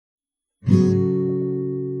The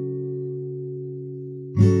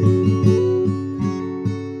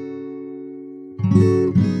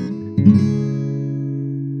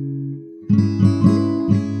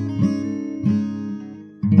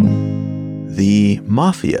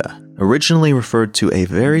mafia originally referred to a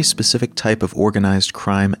very specific type of organized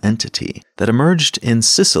crime entity that emerged in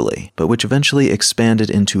Sicily, but which eventually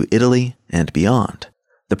expanded into Italy and beyond.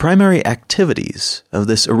 The primary activities of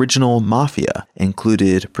this original mafia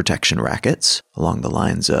included protection rackets, along the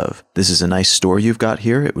lines of, "This is a nice store you've got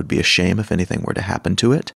here, it would be a shame if anything were to happen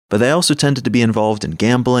to it." But they also tended to be involved in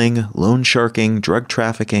gambling, loan sharking, drug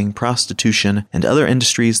trafficking, prostitution, and other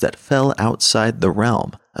industries that fell outside the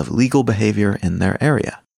realm of legal behavior in their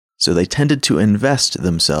area. So they tended to invest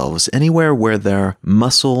themselves anywhere where their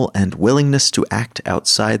muscle and willingness to act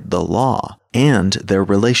outside the law and their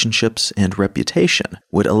relationships and reputation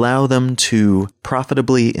would allow them to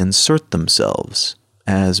profitably insert themselves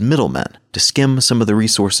as middlemen to skim some of the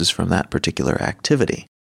resources from that particular activity.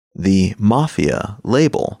 The mafia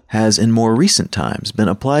label has in more recent times been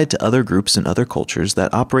applied to other groups and other cultures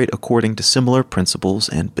that operate according to similar principles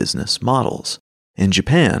and business models. In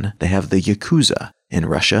Japan, they have the Yakuza. In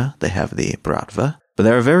Russia, they have the Bratva. But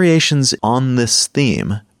there are variations on this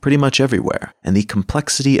theme pretty much everywhere, and the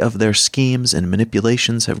complexity of their schemes and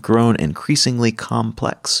manipulations have grown increasingly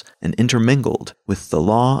complex and intermingled with the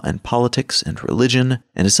law and politics and religion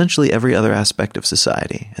and essentially every other aspect of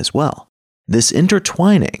society as well. This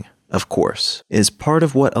intertwining, of course, is part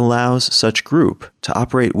of what allows such group to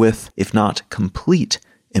operate with, if not complete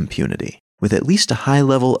impunity, with at least a high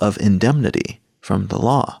level of indemnity from the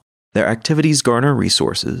law. Their activities garner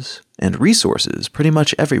resources, and resources pretty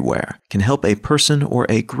much everywhere can help a person or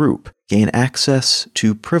a group gain access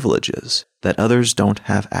to privileges that others don't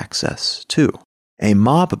have access to. A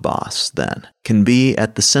mob boss, then, can be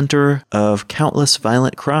at the center of countless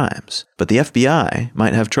violent crimes, but the FBI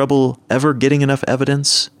might have trouble ever getting enough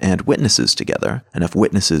evidence and witnesses together, enough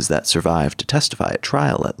witnesses that survive to testify at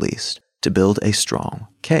trial at least, to build a strong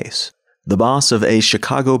case. The boss of a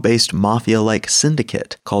Chicago-based mafia-like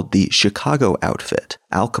syndicate called the Chicago Outfit,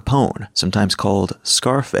 Al Capone, sometimes called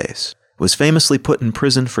Scarface, was famously put in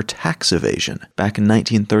prison for tax evasion back in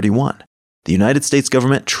 1931. The United States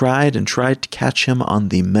government tried to catch him on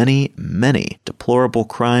the many, many deplorable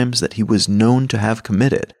crimes that he was known to have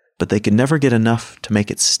committed, but they could never get enough to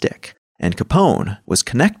make it stick. And Capone was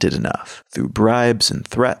connected enough through bribes and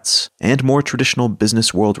threats and more traditional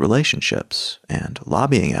business world relationships and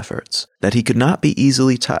lobbying efforts that he could not be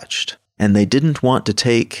easily touched. And they didn't want to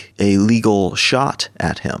take a legal shot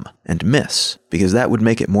at him and miss, because that would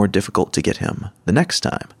make it more difficult to get him the next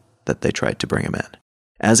time that they tried to bring him in.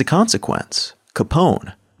 As a consequence,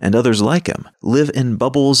 Capone and others like him live in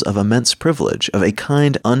bubbles of immense privilege of a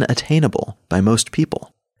kind unattainable by most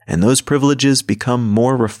people. And those privileges become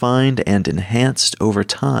more refined and enhanced over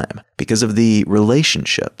time because of the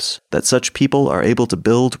relationships that such people are able to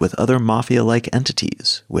build with other mafia-like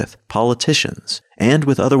entities, with politicians, and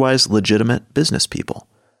with otherwise legitimate business people.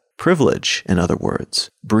 Privilege, in other words,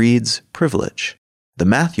 breeds privilege. The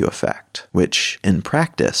Matthew effect, which, in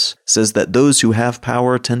practice, says that those who have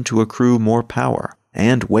power tend to accrue more power,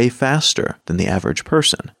 and way faster than the average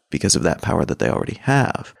person, because of that power that they already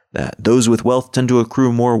have. That those with wealth tend to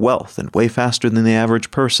accrue more wealth and way faster than the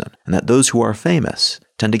average person, and that those who are famous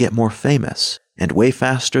tend to get more famous and way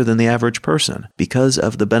faster than the average person because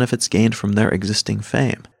of the benefits gained from their existing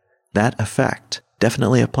fame. That effect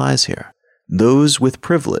definitely applies here. Those with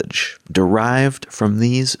privilege derived from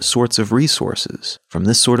these sorts of resources, from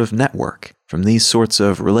this sort of network, from these sorts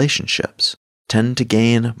of relationships, tend to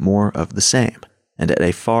gain more of the same, and at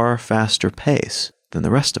a far faster pace than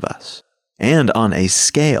the rest of us. And on a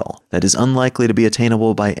scale that is unlikely to be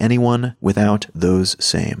attainable by anyone without those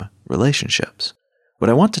same relationships. What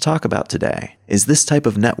I want to talk about today is this type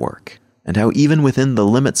of network, and how even within the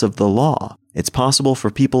limits of the law, it's possible for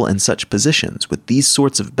people in such positions with these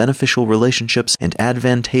sorts of beneficial relationships and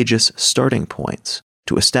advantageous starting points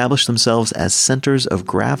to establish themselves as centers of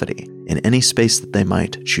gravity in any space that they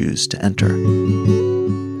might choose to enter.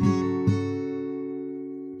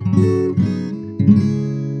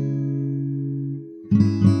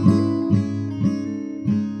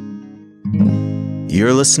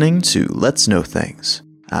 You're listening to Let's Know Things.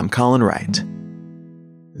 I'm Colin Wright.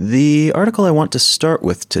 The article I want to start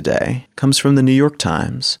with today comes from the New York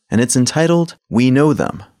Times, and it's entitled, "We Know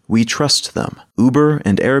Them, We Trust Them. Uber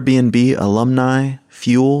and Airbnb alumni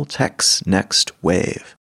fuel tech's next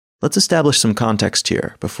wave." Let's establish some context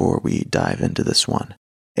here before we dive into this one.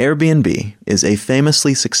 Airbnb is a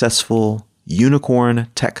famously successful unicorn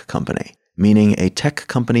tech company, meaning a tech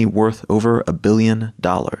company worth over $1 billion.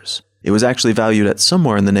 It was actually valued at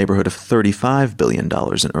somewhere in the neighborhood of $35 billion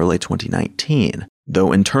in early 2019,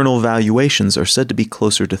 though internal valuations are said to be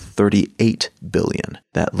closer to $38 billion.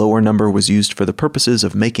 That lower number was used for the purposes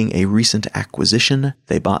of making a recent acquisition.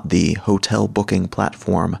 They bought the hotel booking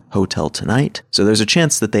platform Hotel Tonight, so there's a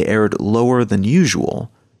chance that they erred lower than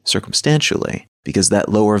usual, circumstantially, because that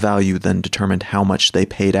lower value then determined how much they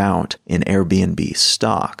paid out in Airbnb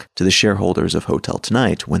stock to the shareholders of Hotel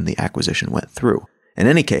Tonight when the acquisition went through. In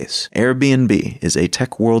any case, Airbnb is a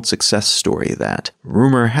tech world success story that,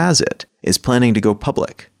 rumor has it, is planning to go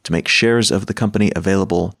public to make shares of the company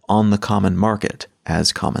available on the common market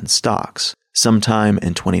as common stocks sometime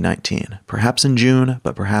in 2019, perhaps in June,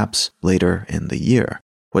 but perhaps later in the year.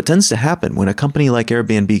 What tends to happen when a company like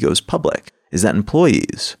Airbnb goes public is that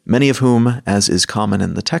employees, many of whom, as is common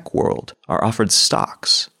in the tech world, are offered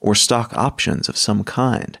stocks or stock options of some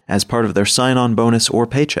kind as part of their sign-on bonus or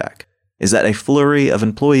paycheck, is that a flurry of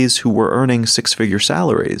employees who were earning six-figure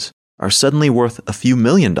salaries are suddenly worth a few $1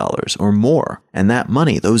 million or more, and that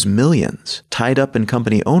money, those millions, tied up in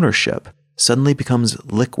company ownership, suddenly becomes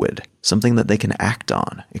liquid, something that they can act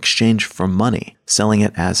on, exchange for money, selling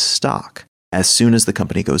it as stock, as soon as the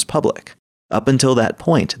company goes public. Up until that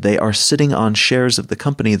point, they are sitting on shares of the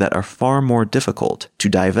company that are far more difficult to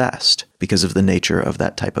divest because of the nature of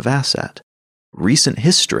that type of asset. Recent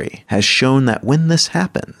history has shown that when this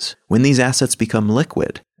happens, when these assets become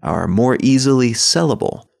liquid, are more easily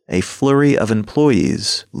sellable, a flurry of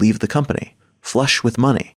employees leave the company, flush with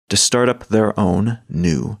money, to start up their own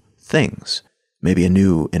new things. Maybe a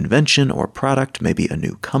new invention or product, maybe a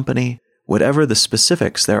new company. Whatever the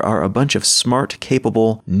specifics, there are a bunch of smart,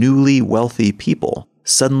 capable, newly wealthy people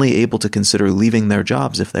suddenly able to consider leaving their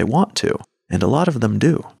jobs if they want to, and a lot of them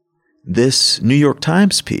do. This New York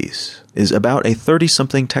Times piece is about a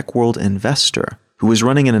 30-something tech world investor who was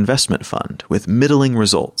running an investment fund with middling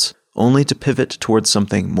results, only to pivot towards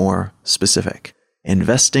something more specific,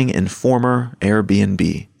 investing in former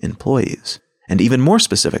Airbnb employees. And even more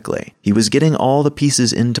specifically, he was getting all the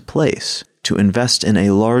pieces into place to invest in a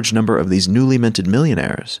large number of these newly minted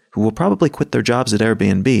millionaires who will probably quit their jobs at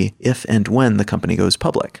Airbnb if and when the company goes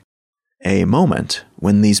public. A moment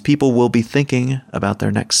when these people will be thinking about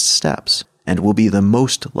their next steps and will be the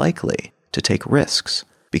most likely to take risks,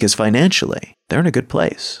 because financially, they're in a good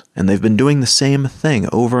place, and they've been doing the same thing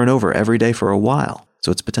over and over every day for a while,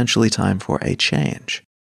 so it's potentially time for a change.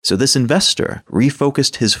 So this investor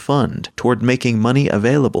refocused his fund toward making money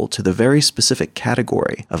available to the very specific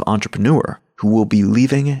category of entrepreneur who will be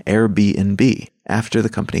leaving Airbnb after the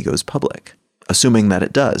company goes public, assuming that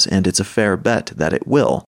it does, and it's a fair bet that it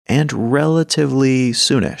will, and relatively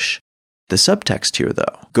soonish. The subtext here,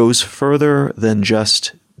 though, goes further than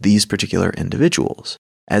just these particular individuals.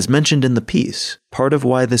 As mentioned in the piece, part of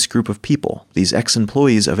why this group of people, these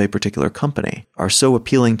ex-employees of a particular company, are so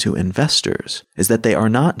appealing to investors is that they are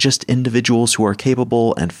not just individuals who are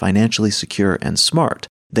capable and financially secure and smart.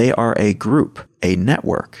 They are a group, a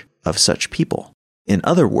network of such people. In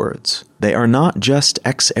other words, they are not just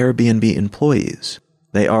ex-Airbnb employees.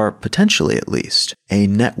 They are, potentially at least, a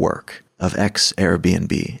network of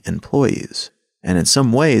ex-Airbnb employees. And in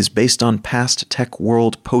some ways, based on past tech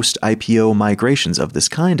world post-IPO migrations of this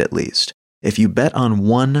kind at least, if you bet on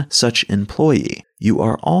one such employee, you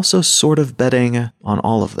are also sort of betting on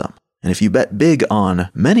all of them. And if you bet big on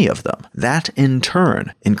many of them, that in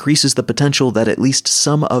turn increases the potential that at least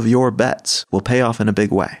some of your bets will pay off in a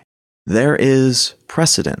big way. There is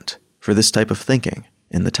precedent for this type of thinking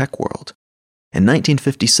in the tech world. In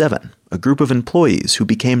 1957, a group of employees who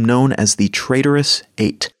became known as the Traitorous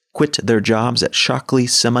Eight quit their jobs at Shockley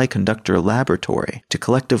Semiconductor Laboratory to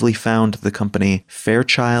collectively found the company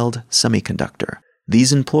Fairchild Semiconductor.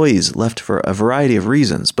 These employees left for a variety of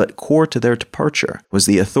reasons, but core to their departure was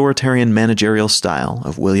the authoritarian managerial style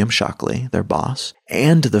of William Shockley, their boss,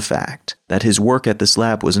 and the fact that his work at this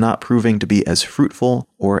lab was not proving to be as fruitful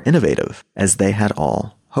or innovative as they had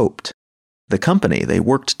all hoped. The company they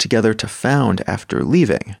worked together to found after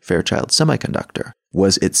leaving, Fairchild Semiconductor,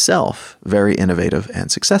 was itself very innovative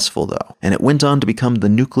and successful, though, and it went on to become the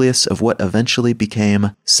nucleus of what eventually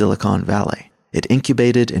became Silicon Valley. It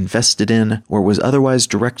incubated, invested in, or was otherwise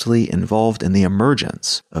directly involved in the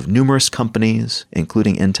emergence of numerous companies,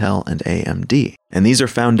 including Intel and AMD. And these are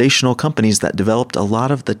foundational companies that developed a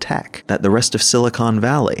lot of the tech that the rest of Silicon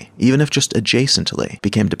Valley, even if just adjacently,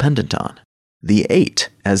 became dependent on. The Eight,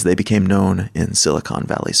 as they became known in Silicon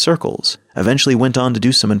Valley circles, eventually went on to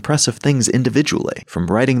do some impressive things individually, from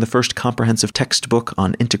writing the first comprehensive textbook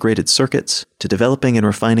on integrated circuits, to developing and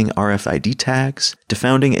refining RFID tags, to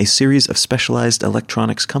founding a series of specialized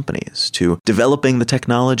electronics companies, to developing the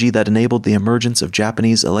technology that enabled the emergence of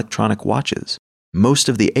Japanese electronic watches. Most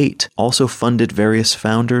of the Eight also funded various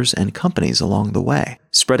founders and companies along the way,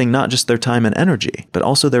 spreading not just their time and energy, but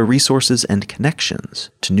also their resources and connections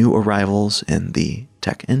to new arrivals in the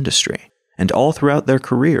tech industry. And all throughout their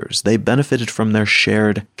careers, they benefited from their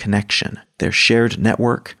shared connection, their shared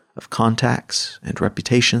network of contacts and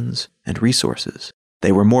reputations and resources.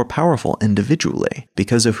 They were more powerful individually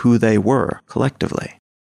because of who they were collectively.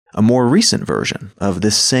 A more recent version of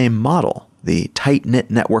this same model, the tight-knit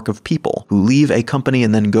network of people who leave a company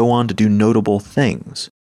and then go on to do notable things,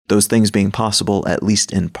 those things being possible at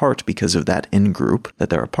least in part because of that in-group that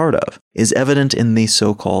they're a part of, is evident in the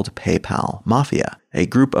so-called PayPal Mafia, a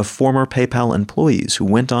group of former PayPal employees who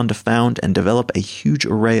went on to found and develop a huge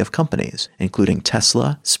array of companies, including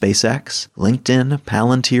Tesla, SpaceX, LinkedIn,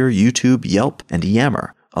 Palantir, YouTube, Yelp, and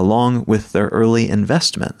Yammer, along with their early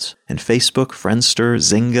investments in Facebook, Friendster,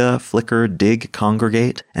 Zynga, Flickr, Dig,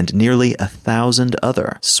 Kongregate, and nearly 1,000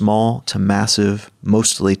 other small to massive,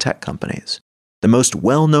 mostly tech companies. The most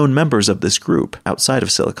well-known members of this group, outside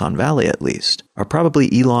of Silicon Valley at least, are probably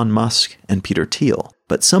Elon Musk and Peter Thiel,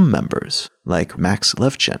 but some members, like Max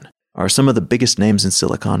Levchin, are some of the biggest names in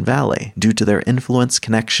Silicon Valley due to their influence,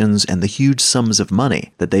 connections, and the huge sums of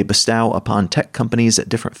money that they bestow upon tech companies at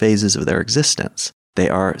different phases of their existence. They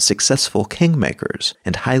are successful kingmakers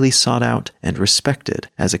and highly sought out and respected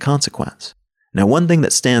as a consequence. Now, one thing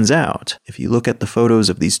that stands out, if you look at the photos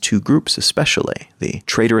of these two groups especially, the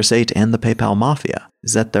Traitorous Eight and the PayPal Mafia,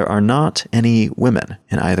 is that there are not any women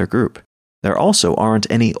in either group. There also aren't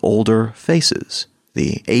any older faces.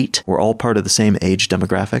 The Eight were all part of the same age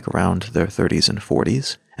demographic, around their 30s and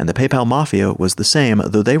 40s, and the PayPal Mafia was the same,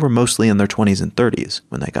 though they were mostly in their 20s and 30s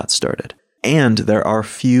when they got started. And there are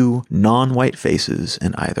few non-white faces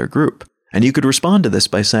in either group. And you could respond to this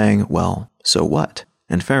by saying, well, so what?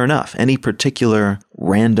 And fair enough, any particular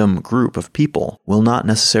random group of people will not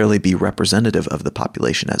necessarily be representative of the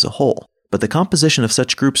population as a whole. But the composition of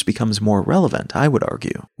such groups becomes more relevant, I would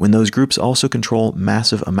argue, when those groups also control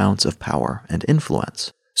massive amounts of power and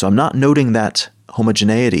influence. So I'm not noting that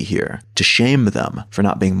homogeneity here to shame them for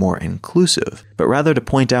not being more inclusive, but rather to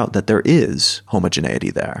point out that there is homogeneity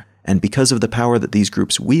there. And because of the power that these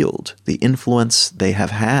groups wield, the influence they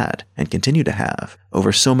have had and continue to have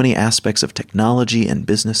over so many aspects of technology and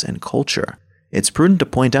business and culture, it's prudent to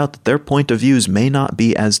point out that their point of views may not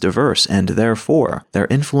be as diverse, and therefore their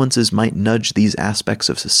influences might nudge these aspects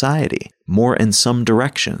of society more in some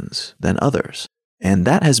directions than others. And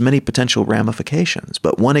that has many potential ramifications,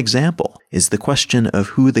 but one example is the question of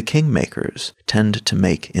who the kingmakers tend to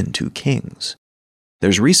make into kings.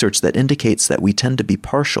 There's research that indicates that we tend to be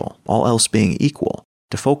partial, all else being equal,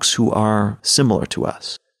 to folks who are similar to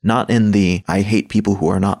us. Not in the I hate people who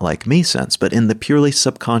are not like me sense, but in the purely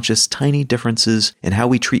subconscious tiny differences in how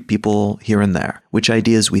we treat people here and there, which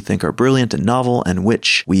ideas we think are brilliant and novel and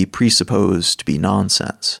which we presuppose to be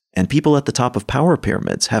nonsense. And people at the top of power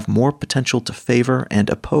pyramids have more potential to favor and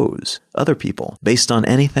oppose other people based on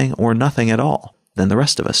anything or nothing at all than the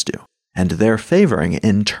rest of us do. And their favoring,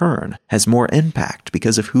 in turn, has more impact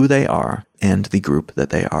because of who they are and the group that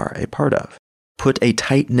they are a part of. Put a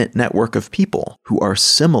tight-knit network of people who are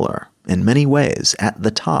similar in many ways at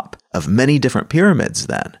the top of many different pyramids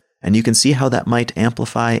then, and you can see how that might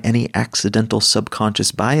amplify any accidental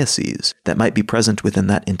subconscious biases that might be present within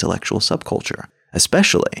that intellectual subculture,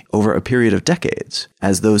 especially over a period of decades,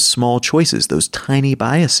 as those small choices, those tiny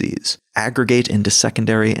biases, aggregate into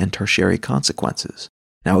secondary and tertiary consequences.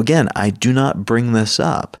 Now again, I do not bring this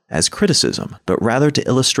up as criticism, but rather to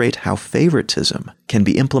illustrate how favoritism can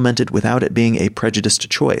be implemented without it being a prejudiced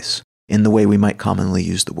choice, in the way we might commonly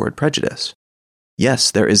use the word prejudice.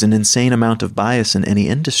 Yes, there is an insane amount of bias in any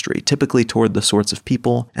industry, typically toward the sorts of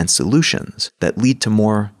people and solutions that lead to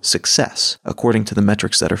more success, according to the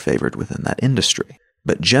metrics that are favored within that industry.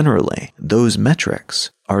 But generally, those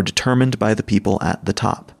metrics are determined by the people at the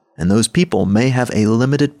top. And those people may have a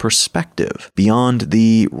limited perspective beyond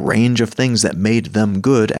the range of things that made them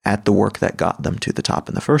good at the work that got them to the top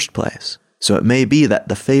in the first place. So it may be that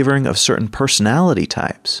the favoring of certain personality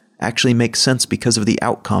types actually make sense because of the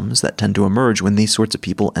outcomes that tend to emerge when these sorts of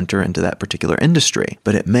people enter into that particular industry.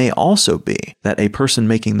 But it may also be that a person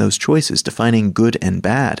making those choices, defining good and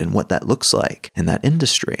bad and what that looks like in that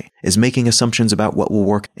industry, is making assumptions about what will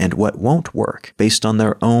work and what won't work based on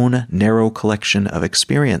their own narrow collection of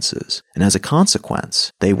experiences. And as a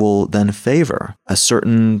consequence, they will then favor a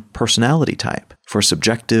certain personality type for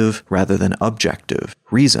subjective rather than objective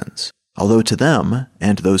reasons. Although to them,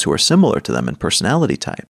 and those who are similar to them in personality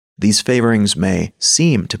type, these favorings may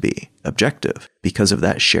seem to be objective because of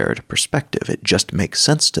that shared perspective. It just makes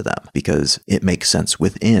sense to them because it makes sense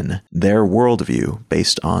within their worldview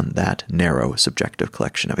based on that narrow subjective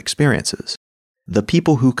collection of experiences. The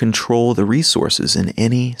people who control the resources in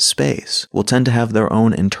any space will tend to have their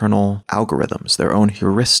own internal algorithms, their own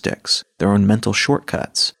heuristics, their own mental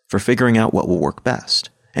shortcuts for figuring out what will work best.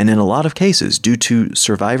 And in a lot of cases, due to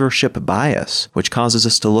survivorship bias, which causes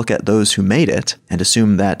us to look at those who made it and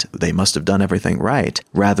assume that they must have done everything right,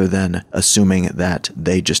 rather than assuming that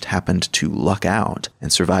they just happened to luck out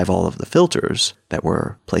and survive all of the filters that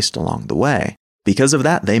were placed along the way. Because of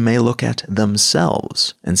that, they may look at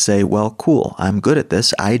themselves and say, well, cool, I'm good at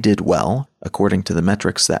this, I did well, according to the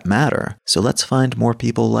metrics that matter, so let's find more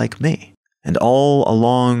people like me. And all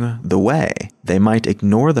along the way, they might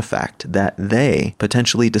ignore the fact that they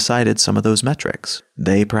potentially decided some of those metrics.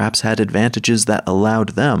 They perhaps had advantages that allowed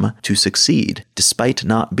them to succeed, despite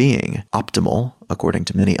not being optimal, according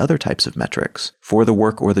to many other types of metrics, for the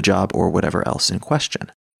work or the job or whatever else in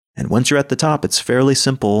question. And once you're at the top, it's fairly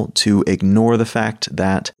simple to ignore the fact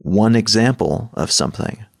that one example of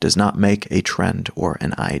something does not make a trend or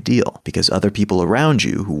an ideal, because other people around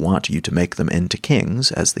you who want you to make them into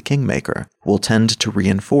kings as the kingmaker will tend to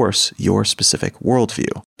reinforce your specific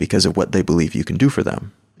worldview because of what they believe you can do for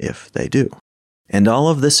them, if they do. And all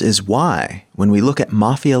of this is why, when we look at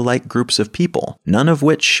mafia-like groups of people, none of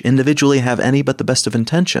which individually have any but the best of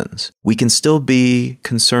intentions, we can still be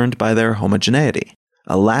concerned by their homogeneity.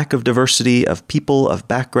 A lack of diversity of people, of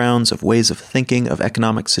backgrounds, of ways of thinking, of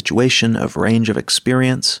economic situation, of range of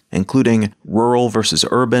experience, including rural versus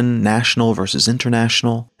urban, national versus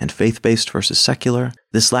international, and faith-based versus secular.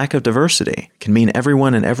 This lack of diversity can mean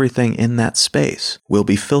everyone and everything in that space will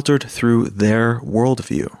be filtered through their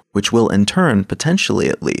worldview, which will in turn, potentially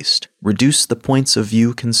at least, reduce the points of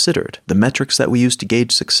view considered, the metrics that we use to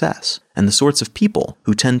gauge success, and the sorts of people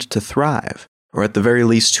who tend to thrive, or at the very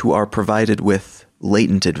least who are provided with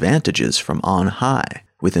latent advantages from on high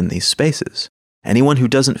within these spaces. Anyone who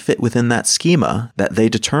doesn't fit within that schema that they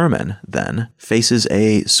determine, then, faces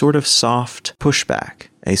a sort of soft pushback,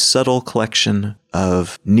 a subtle collection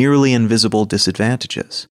of nearly invisible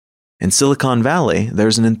disadvantages. In Silicon Valley,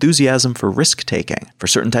 there's an enthusiasm for risk-taking, for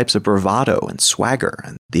certain types of bravado and swagger,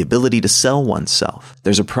 and the ability to sell oneself.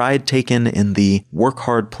 There's a pride taken in the work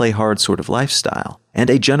hard, play hard sort of lifestyle, and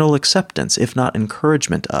a general acceptance, if not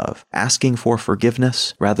encouragement of, asking for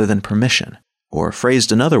forgiveness rather than permission. Or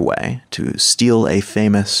phrased another way, to steal a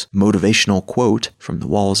famous motivational quote from the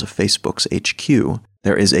walls of Facebook's HQ,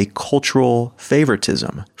 there is a cultural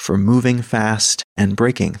favoritism for moving fast and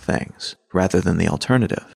breaking things, rather than the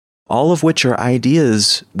alternative. All of which are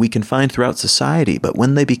ideas we can find throughout society, but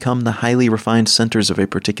when they become the highly refined centers of a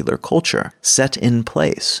particular culture, set in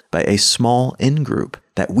place by a small in-group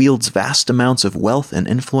that wields vast amounts of wealth and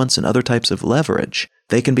influence and other types of leverage,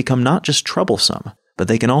 they can become not just troublesome, but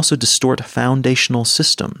they can also distort foundational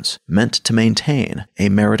systems meant to maintain a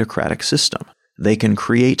meritocratic system. They can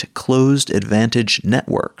create closed advantage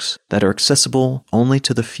networks that are accessible only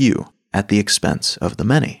to the few at the expense of the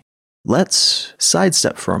many. Let's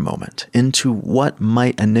sidestep for a moment into what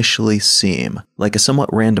might initially seem like a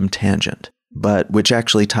somewhat random tangent, but which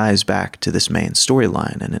actually ties back to this main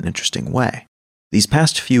storyline in an interesting way. These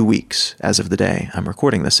past few weeks, as of the day I'm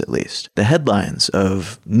recording this at least, the headlines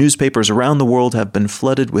of newspapers around the world have been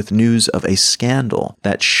flooded with news of a scandal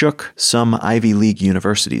that shook some Ivy League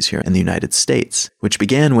universities here in the United States, which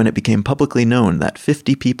began when it became publicly known that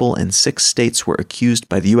 50 people in 6 states were accused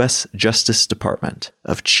by the U.S. Justice Department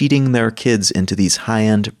of cheating their kids into these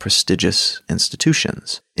high-end, prestigious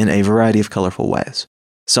institutions in a variety of colorful ways.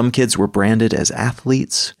 Some kids were branded as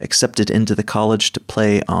athletes, accepted into the college to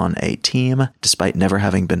play on a team, despite never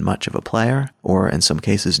having been much of a player, or in some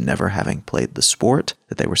cases never having played the sport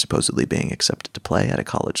that they were supposedly being accepted to play at a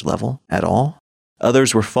college level at all.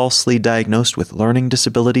 Others were falsely diagnosed with learning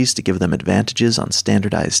disabilities to give them advantages on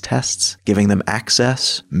standardized tests, giving them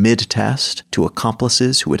access, mid-test, to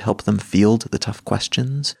accomplices who would help them field the tough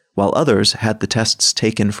questions, while others had the tests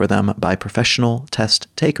taken for them by professional test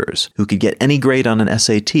takers who could get any grade on an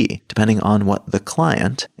SAT, depending on what the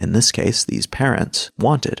client, in this case these parents,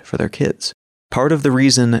 wanted for their kids. Part of the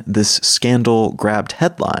reason this scandal grabbed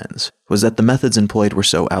headlines was that the methods employed were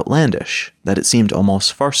so outlandish that it seemed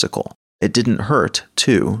almost farcical. It didn't hurt,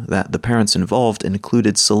 too, that the parents involved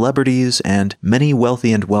included celebrities and many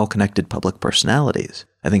wealthy and well-connected public personalities.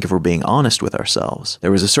 I think if we're being honest with ourselves,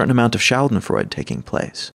 there was a certain amount of schadenfreude taking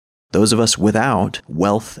place. Those of us without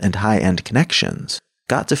wealth and high-end connections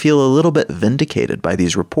got to feel a little bit vindicated by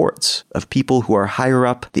these reports of people who are higher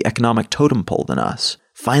up the economic totem pole than us,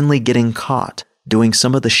 finally getting caught doing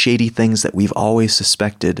some of the shady things that we've always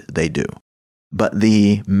suspected they do. But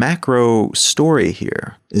the macro story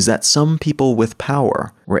here is that some people with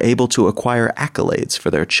power were able to acquire accolades for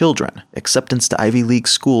their children, acceptance to Ivy League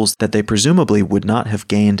schools that they presumably would not have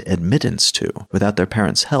gained admittance to without their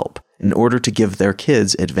parents' help, in order to give their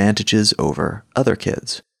kids advantages over other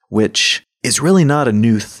kids, which is really not a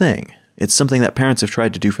new thing. It's something that parents have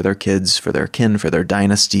tried to do for their kids, for their kin, for their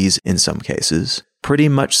dynasties in some cases, pretty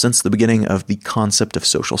much since the beginning of the concept of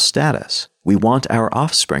social status. We want our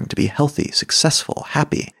offspring to be healthy, successful,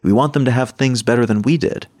 happy. We want them to have things better than we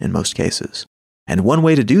did in most cases. And one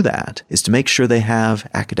way to do that is to make sure they have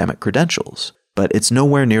academic credentials. But it's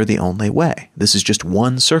nowhere near the only way. This is just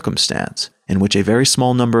one circumstance in which a very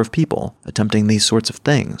small number of people attempting these sorts of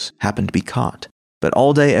things happen to be caught. But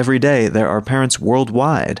all day, every day, there are parents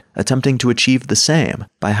worldwide attempting to achieve the same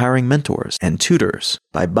by hiring mentors and tutors,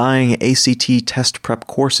 by buying ACT test prep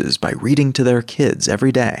courses, by reading to their kids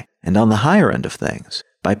every day. And on the higher end of things,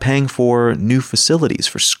 by paying for new facilities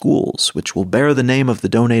for schools which will bear the name of the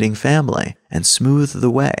donating family and smooth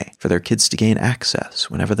the way for their kids to gain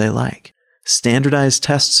access whenever they like. Standardized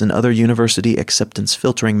tests and other university acceptance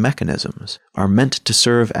filtering mechanisms are meant to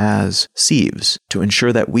serve as sieves to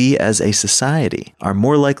ensure that we as a society are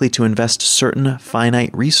more likely to invest certain finite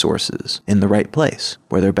resources in the right place,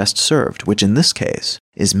 where they're best served, which in this case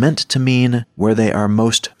is meant to mean where they are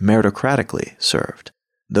most meritocratically served.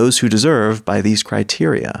 Those who deserve by these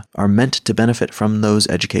criteria are meant to benefit from those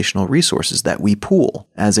educational resources that we pool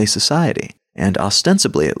as a society. And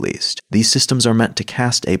ostensibly, at least, these systems are meant to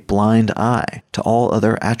cast a blind eye to all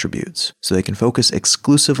other attributes, so they can focus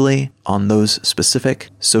exclusively on those specific,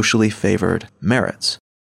 socially favored merits.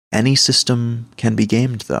 Any system can be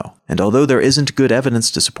gamed, though, and although there isn't good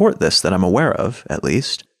evidence to support this that I'm aware of, at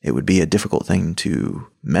least, it would be a difficult thing to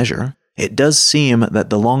measure, it does seem that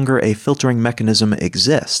the longer a filtering mechanism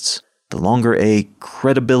exists, the longer a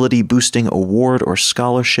credibility-boosting award or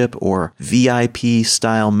scholarship or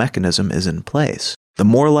VIP-style mechanism is in place, the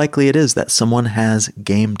more likely it is that someone has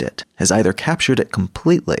gamed it, has either captured it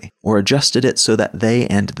completely or adjusted it so that they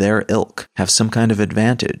and their ilk have some kind of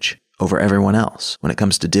advantage over everyone else when it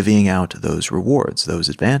comes to divvying out those rewards, those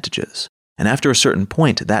advantages. And after a certain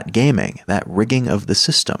point, that gaming, that rigging of the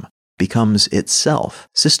system, becomes itself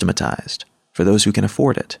systematized for those who can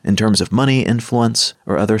afford it, in terms of money, influence,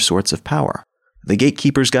 or other sorts of power. The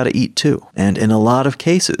gatekeepers gotta eat too, and in a lot of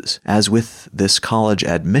cases, as with this college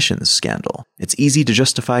admissions scandal, it's easy to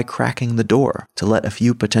justify cracking the door to let a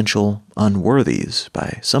few potential unworthies,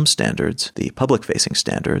 by some standards, the public-facing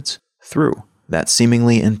standards, through that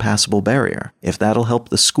seemingly impassable barrier, if that'll help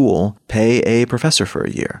the school pay a professor for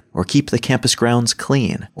a year, or keep the campus grounds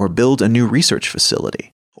clean, or build a new research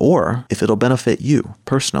facility. Or if it'll benefit you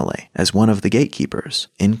personally as one of the gatekeepers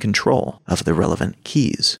in control of the relevant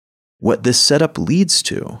keys. What this setup leads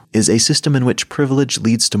to is a system in which privilege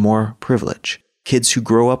leads to more privilege. Kids who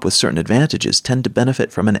grow up with certain advantages tend to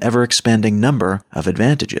benefit from an ever-expanding number of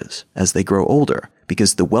advantages as they grow older,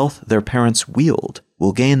 because the wealth their parents wield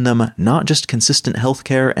will gain them not just consistent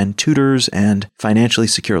healthcare and tutors and financially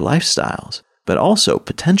secure lifestyles, but also,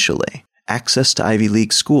 potentially, access to Ivy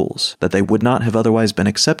League schools that they would not have otherwise been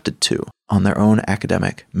accepted to on their own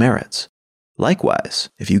academic merits. Likewise,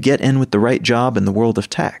 if you get in with the right job in the world of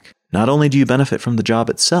tech, not only do you benefit from the job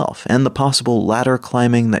itself and the possible ladder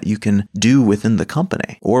climbing that you can do within the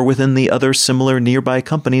company, or within the other similar nearby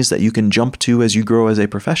companies that you can jump to as you grow as a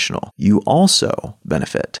professional, you also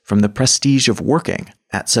benefit from the prestige of working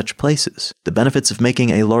at such places, the benefits of making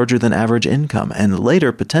a larger than average income, and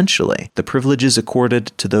later, potentially, the privileges accorded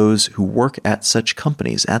to those who work at such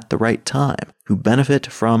companies at the right time, who benefit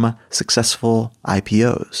from successful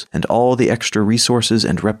IPOs, and all the extra resources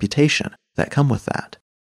and reputation that come with that.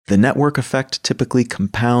 The network effect typically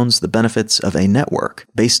compounds the benefits of a network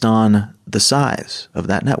based on the size of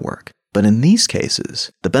that network. But in these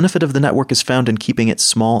cases, the benefit of the network is found in keeping it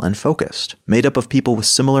small and focused, made up of people with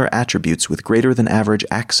similar attributes with greater than average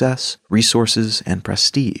access, resources, and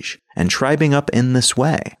prestige. And tribing up in this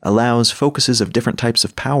way allows focuses of different types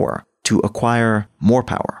of power to acquire more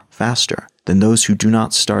power faster than those who do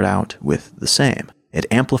not start out with the same. It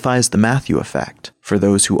amplifies the Matthew effect for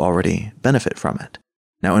those who already benefit from it.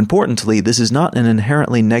 Now, importantly, this is not an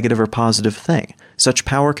inherently negative or positive thing. Such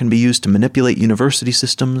power can be used to manipulate university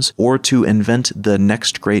systems or to invent the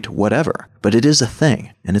next great whatever. But it is a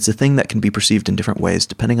thing, and it's a thing that can be perceived in different ways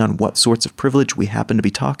depending on what sorts of privilege we happen to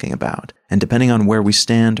be talking about, and depending on where we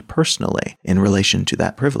stand personally in relation to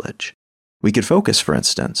that privilege. We could focus, for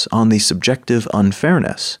instance, on the subjective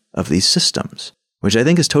unfairness of these systems, which I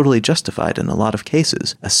think is totally justified in a lot of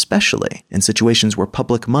cases, especially in situations where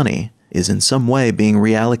public money is in some way being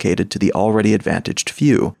reallocated to the already advantaged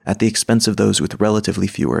few at the expense of those with relatively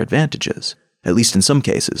fewer advantages. At least in some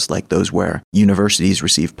cases, like those where universities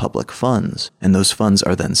receive public funds, and those funds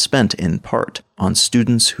are then spent in part on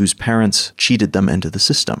students whose parents cheated them into the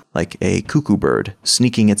system, like a cuckoo bird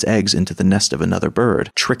sneaking its eggs into the nest of another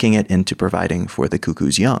bird, tricking it into providing for the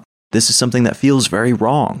cuckoo's young. This is something that feels very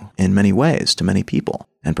wrong in many ways to many people,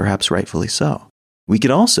 and perhaps rightfully so. We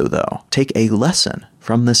could also, though, take a lesson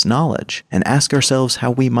from this knowledge and ask ourselves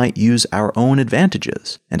how we might use our own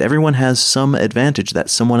advantages. And everyone has some advantage that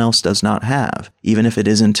someone else does not have, even if it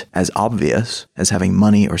isn't as obvious as having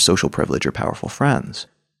money or social privilege or powerful friends.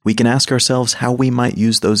 We can ask ourselves how we might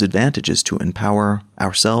use those advantages to empower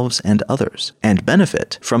ourselves and others, and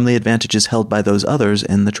benefit from the advantages held by those others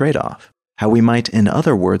in the trade-off. How we might, in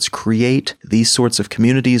other words, create these sorts of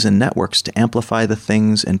communities and networks to amplify the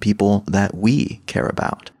things and people that we care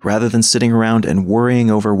about, rather than sitting around and worrying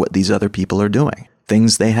over what these other people are doing,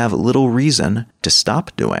 things they have little reason to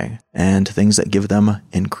stop doing, and things that give them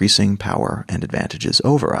increasing power and advantages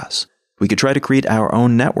over us. We could try to create our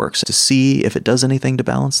own networks to see if it does anything to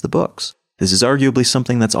balance the books. This is arguably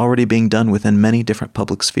something that's already being done within many different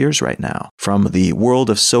public spheres right now, from the world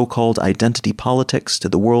of so-called identity politics to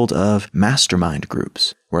the world of mastermind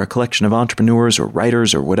groups, where a collection of entrepreneurs or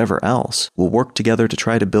writers or whatever else will work together to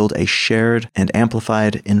try to build a shared and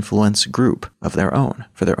amplified influence group of their own,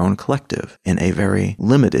 for their own collective, in a very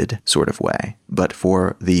limited sort of way, but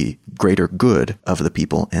for the greater good of the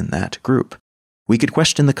people in that group. We could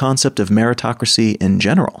question the concept of meritocracy in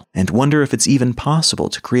general, and wonder if it's even possible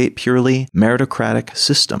to create purely meritocratic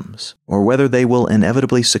systems, or whether they will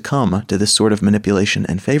inevitably succumb to this sort of manipulation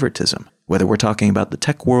and favoritism, whether we're talking about the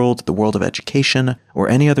tech world, the world of education, or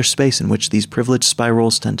any other space in which these privilege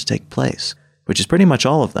spirals tend to take place, which is pretty much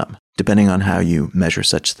all of them, depending on how you measure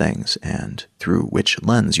such things and through which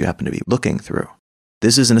lens you happen to be looking through.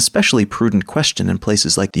 This is an especially prudent question in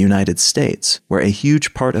places like the United States, where a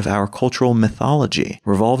huge part of our cultural mythology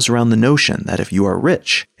revolves around the notion that if you are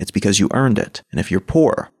rich, it's because you earned it, and if you're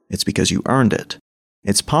poor, it's because you earned it.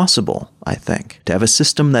 It's possible, I think, to have a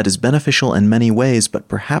system that is beneficial in many ways, but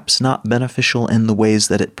perhaps not beneficial in the ways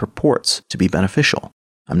that it purports to be beneficial.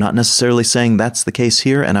 I'm not necessarily saying that's the case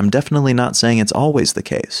here, and I'm definitely not saying it's always the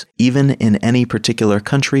case, even in any particular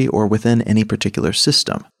country or within any particular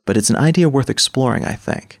system. But it's an idea worth exploring, I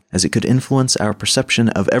think, as it could influence our perception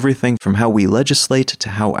of everything from how we legislate to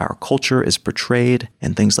how our culture is portrayed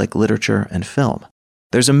in things like literature and film.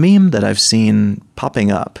 There's a meme that I've seen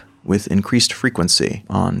popping up with increased frequency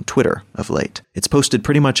on Twitter of late. It's posted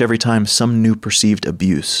pretty much every time some new perceived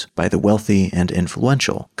abuse by the wealthy and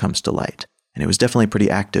influential comes to light. And it was definitely pretty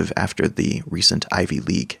active after the recent Ivy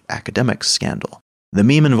League academics scandal. The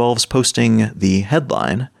meme involves posting the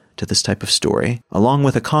headline to this type of story, along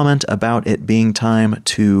with a comment about it being time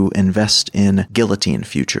to invest in guillotine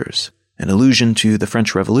futures, an allusion to the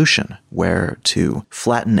French Revolution, where, to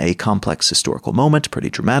flatten a complex historical moment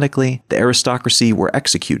pretty dramatically, the aristocracy were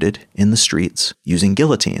executed in the streets using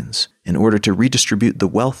guillotines in order to redistribute the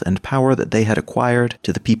wealth and power that they had acquired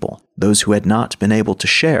to the people, those who had not been able to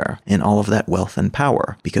share in all of that wealth and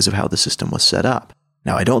power because of how the system was set up.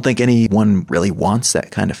 Now, I don't think anyone really wants that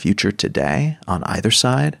kind of future today on either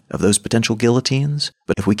side of those potential guillotines,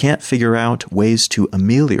 but if we can't figure out ways to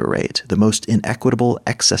ameliorate the most inequitable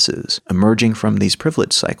excesses emerging from these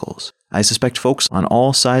privilege cycles, I suspect folks on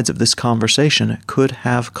all sides of this conversation could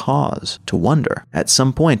have cause to wonder at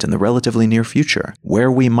some point in the relatively near future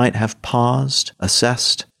where we might have paused,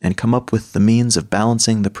 assessed, and come up with the means of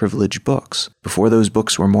balancing the privilege books before those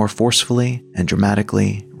books were more forcefully and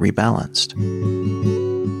dramatically rebalanced.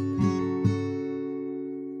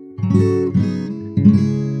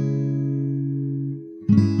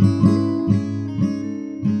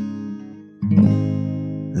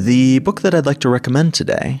 The book that I'd like to recommend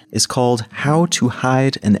today is called How to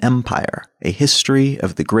Hide an Empire, A History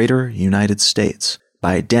of the Greater United States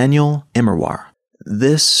by Daniel Immerwahr.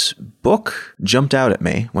 This book jumped out at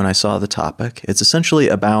me when I saw the topic. It's essentially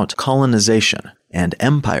about colonization and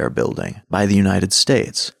empire building by the United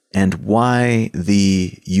States, and why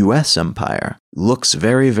the U.S. empire looks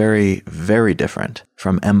very, very, very different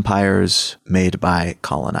from empires made by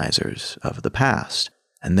colonizers of the past.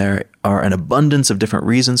 And there are an abundance of different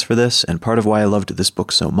reasons for this, and part of why I loved this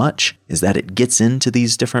book so much is that it gets into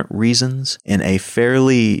these different reasons in a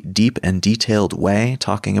fairly deep and detailed way,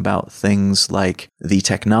 talking about things like the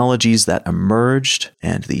technologies that emerged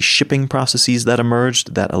and the shipping processes that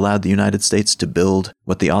emerged that allowed the United States to build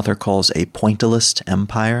what the author calls a pointillist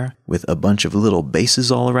empire, with a bunch of little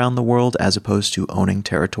bases all around the world as opposed to owning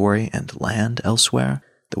territory and land elsewhere,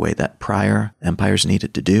 the way that prior empires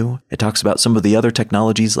needed to do. It talks about some of the other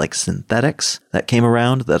technologies like synthetics that came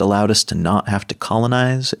around that allowed us to not have to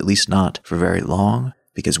colonize, at least not for very long,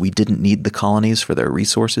 because we didn't need the colonies for their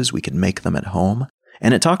resources. We could make them at home.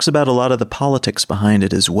 And it talks about a lot of the politics behind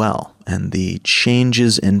it as well, and the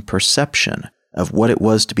changes in perception of what it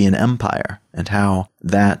was to be an empire, and how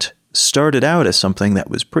that started out as something that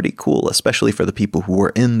was pretty cool, especially for the people who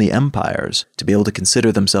were in the empires, to be able to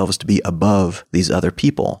consider themselves to be above these other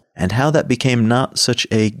people, and how that became not such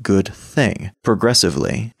a good thing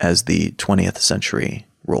progressively as the 20th century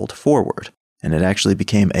rolled forward. And it actually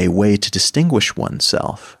became a way to distinguish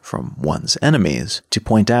oneself from one's enemies, to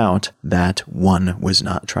point out that one was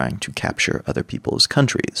not trying to capture other people's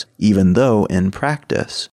countries, even though in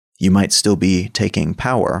practice you might still be taking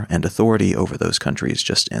power and authority over those countries,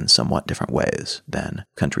 just in somewhat different ways than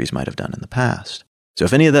countries might have done in the past. So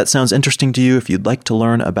if any of that sounds interesting to you, if you'd like to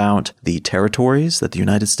learn about the territories that the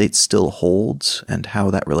United States still holds and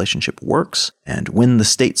how that relationship works, and when the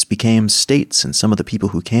states became states and some of the people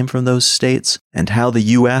who came from those states, and how the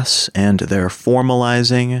U.S. and their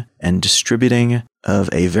formalizing and distributing of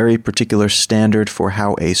a very particular standard for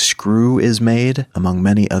how a screw is made, among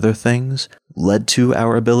many other things, led to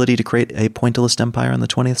our ability to create a pointillist empire in the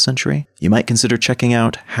 20th century, you might consider checking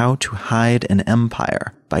out How to Hide an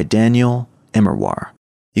Empire by Daniel Immerwahr.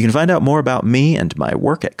 You can find out more about me and my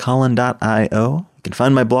work at Colin.io. You can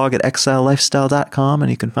find my blog at exilelifestyle.com,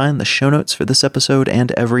 and you can find the show notes for this episode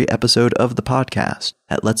and every episode of the podcast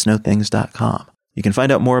at letsknowthings.com. You can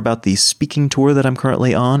find out more about the speaking tour that I'm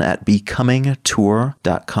currently on at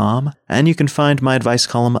becomingtour.com, and you can find my advice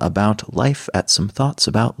column about life at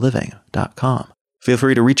somethoughtsoboutliving.com. Feel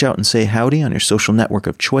free to reach out and say howdy on your social network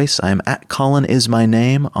of choice. I am at Colin is my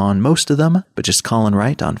name on most of them, but just Colin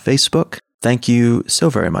Wright on Facebook. Thank you so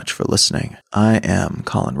very much for listening. I am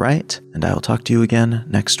Colin Wright, and I will talk to you again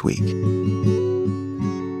next week.